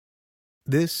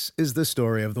This is the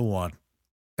story of the one.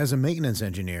 As a maintenance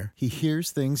engineer, he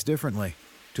hears things differently.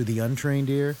 To the untrained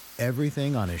ear,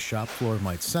 everything on his shop floor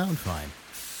might sound fine,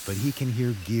 but he can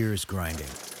hear gears grinding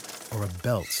or a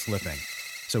belt slipping.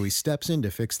 So he steps in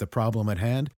to fix the problem at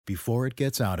hand before it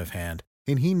gets out of hand.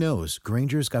 And he knows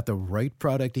Grainger's got the right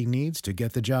product he needs to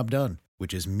get the job done,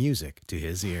 which is music to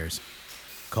his ears.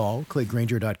 Call, click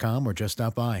Grainger.com, or just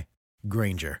stop by.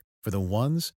 Grainger, for the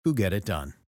ones who get it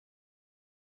done.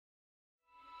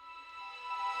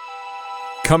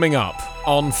 Coming up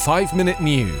on 5 Minute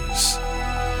News.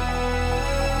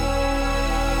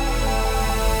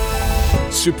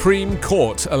 Supreme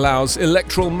Court allows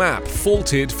electoral map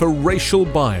faulted for racial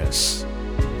bias.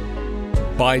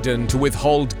 Biden to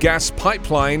withhold gas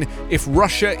pipeline if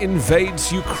Russia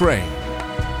invades Ukraine.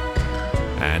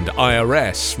 And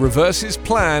IRS reverses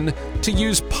plan to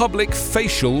use public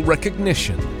facial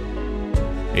recognition.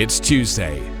 It's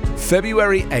Tuesday,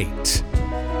 February 8.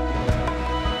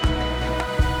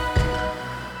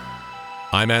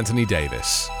 I'm Anthony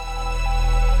Davis.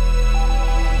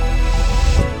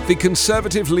 The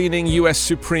conservative-leaning U.S.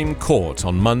 Supreme Court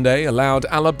on Monday allowed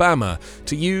Alabama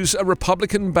to use a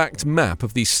Republican-backed map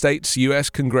of the state's U.S.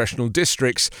 congressional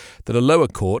districts that a lower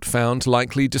court found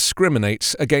likely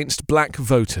discriminates against black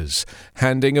voters,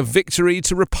 handing a victory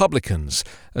to Republicans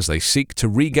as they seek to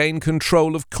regain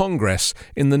control of Congress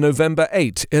in the November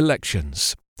 8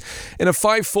 elections. In a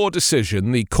 5-4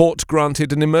 decision, the court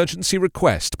granted an emergency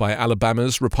request by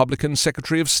Alabama's Republican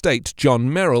Secretary of State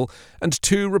John Merrill and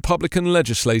 2 Republican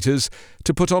legislators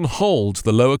to put on hold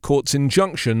the lower court's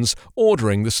injunctions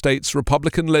ordering the state's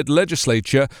Republican-led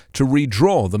legislature to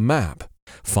redraw the map.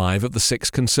 5 of the 6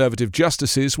 conservative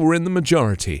justices were in the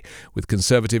majority, with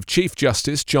conservative Chief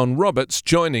Justice John Roberts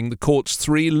joining the court's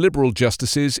 3 liberal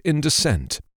justices in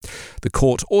dissent. The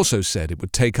court also said it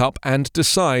would take up and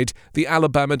decide the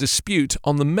Alabama dispute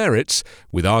on the merits,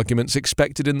 with arguments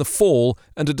expected in the fall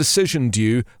and a decision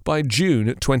due by June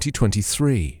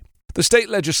 2023. The state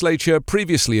legislature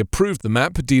previously approved the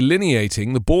map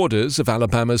delineating the borders of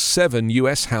Alabama's 7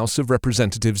 U.S. House of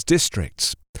Representatives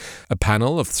districts. A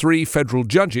panel of 3 federal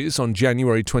judges on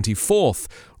January 24th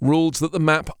ruled that the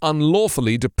map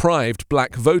unlawfully deprived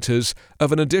black voters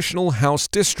of an additional House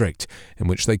district in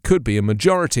which they could be a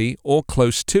majority or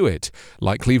close to it,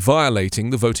 likely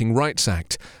violating the Voting Rights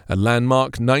Act, a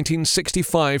landmark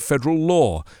 1965 federal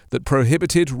law that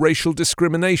prohibited racial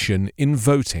discrimination in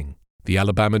voting. The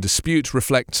Alabama dispute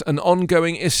reflects an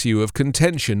ongoing issue of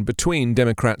contention between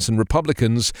Democrats and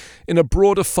Republicans in a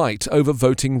broader fight over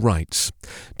voting rights.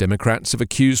 Democrats have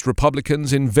accused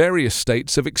Republicans in various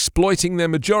states of exploiting their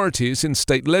majorities in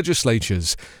state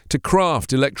legislatures to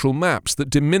craft electoral maps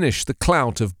that diminish the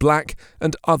clout of black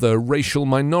and other racial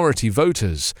minority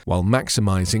voters, while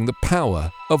maximizing the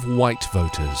power of white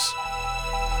voters.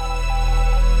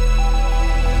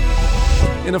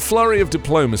 In a flurry of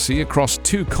diplomacy across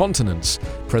 2 continents,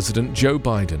 President Joe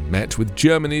Biden met with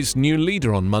Germany's new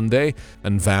leader on Monday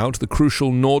and vowed the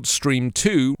crucial Nord Stream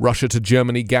 2 Russia to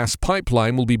Germany gas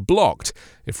pipeline will be blocked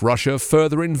if Russia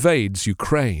further invades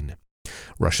Ukraine.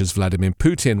 Russia's Vladimir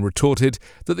Putin retorted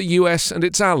that the US and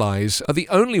its allies are the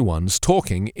only ones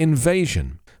talking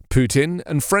invasion. Putin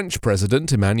and French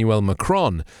President Emmanuel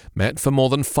Macron met for more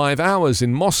than 5 hours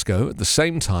in Moscow at the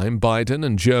same time Biden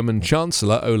and German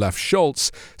Chancellor Olaf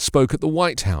Scholz spoke at the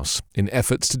White House in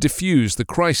efforts to defuse the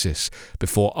crisis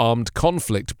before armed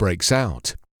conflict breaks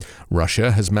out.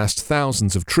 Russia has massed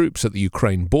thousands of troops at the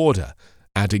Ukraine border,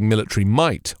 adding military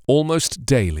might almost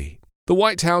daily. The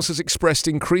White House has expressed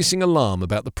increasing alarm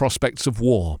about the prospects of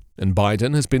war, and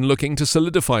Biden has been looking to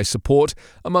solidify support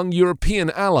among European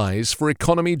allies for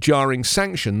economy-jarring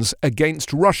sanctions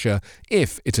against Russia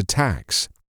if it attacks.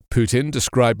 Putin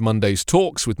described Monday's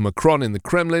talks with Macron in the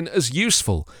Kremlin as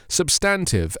useful,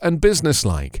 substantive, and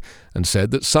businesslike, and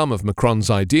said that some of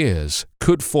Macron's ideas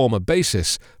could form a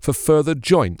basis for further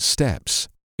joint steps.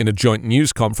 In a joint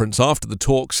news conference after the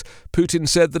talks, Putin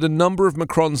said that a number of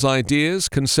Macron's ideas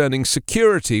concerning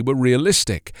security were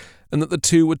realistic and that the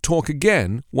two would talk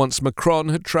again once Macron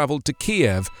had travelled to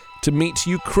Kiev to meet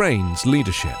Ukraine's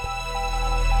leadership.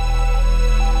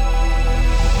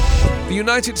 The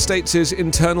United States'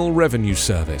 Internal Revenue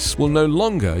Service will no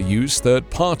longer use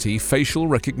third-party facial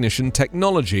recognition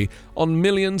technology on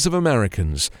millions of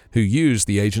Americans who use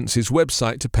the agency's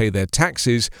website to pay their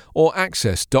taxes or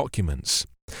access documents.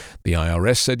 The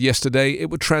IRS said yesterday it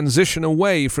would transition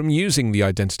away from using the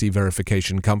identity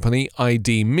verification company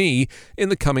ID.me in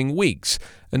the coming weeks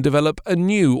and develop a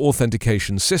new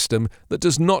authentication system that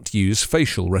does not use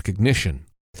facial recognition.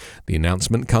 The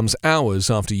announcement comes hours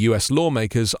after US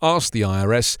lawmakers asked the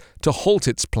IRS to halt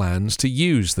its plans to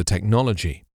use the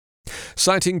technology.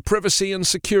 Citing privacy and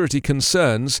security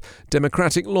concerns,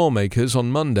 Democratic lawmakers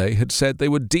on Monday had said they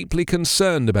were deeply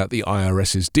concerned about the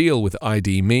IRS's deal with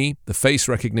ID.me, the face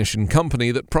recognition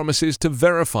company that promises to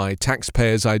verify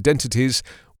taxpayers' identities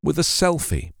with a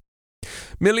selfie.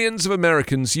 Millions of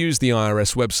Americans use the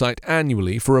IRS website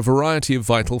annually for a variety of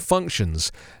vital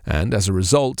functions, and as a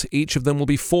result, each of them will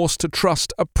be forced to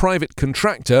trust a private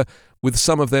contractor with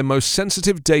some of their most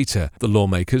sensitive data, the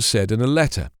lawmakers said in a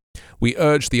letter. We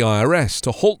urge the IRS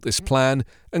to halt this plan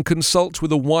and consult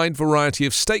with a wide variety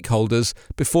of stakeholders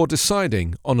before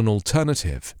deciding on an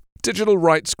alternative. Digital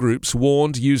rights groups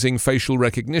warned using facial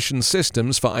recognition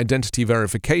systems for identity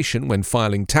verification when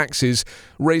filing taxes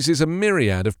raises a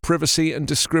myriad of privacy and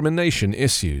discrimination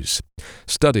issues.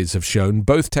 Studies have shown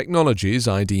both technologies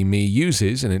ID.me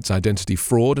uses in its identity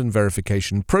fraud and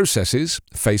verification processes,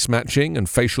 face matching and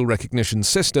facial recognition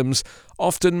systems,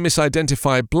 often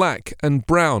misidentify black and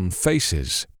brown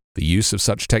faces. The use of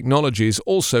such technologies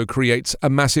also creates a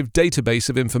massive database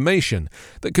of information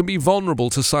that can be vulnerable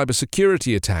to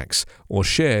cybersecurity attacks or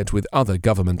shared with other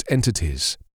government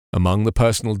entities. Among the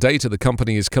personal data the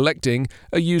company is collecting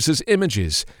are users'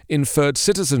 images, inferred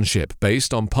citizenship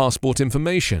based on passport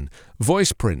information,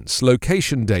 voice prints,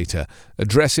 location data,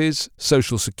 addresses,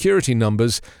 social security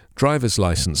numbers, driver's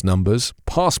license numbers,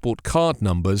 passport card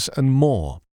numbers, and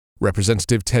more.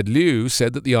 Representative Ted Lieu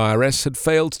said that the IRS had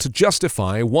failed to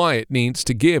justify why it needs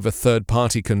to give a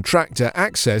third-party contractor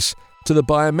access to the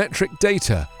biometric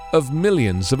data of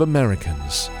millions of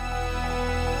Americans.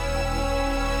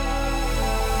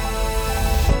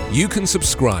 You can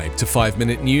subscribe to 5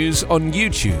 Minute News on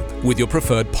YouTube with your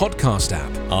preferred podcast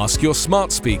app. Ask your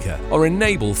smart speaker or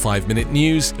enable 5 Minute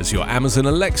News as your Amazon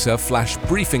Alexa flash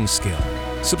briefing skill.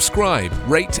 Subscribe,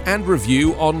 rate and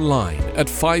review online at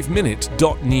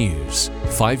 5minute.news.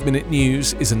 5 Minute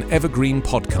News is an evergreen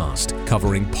podcast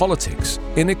covering politics,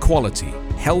 inequality,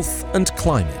 health and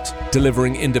climate,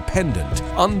 delivering independent,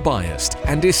 unbiased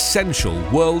and essential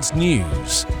world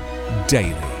news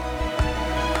daily.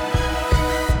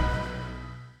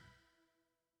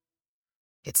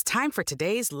 It's time for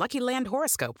today's Lucky Land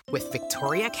horoscope with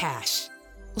Victoria Cash.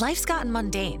 Life's gotten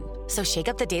mundane, so shake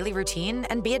up the daily routine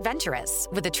and be adventurous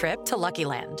with a trip to Lucky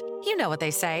Land. You know what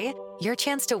they say, your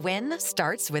chance to win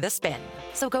starts with a spin.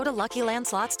 So go to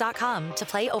LuckyLandSlots.com to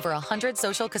play over 100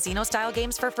 social casino-style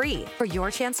games for free for your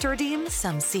chance to redeem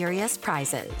some serious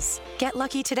prizes. Get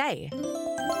lucky today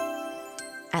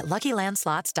at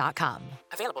LuckyLandSlots.com.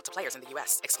 Available to players in the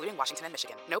U.S., excluding Washington and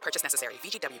Michigan. No purchase necessary.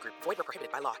 VGW Group. Void where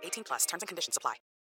prohibited by law. 18+. Terms and conditions apply.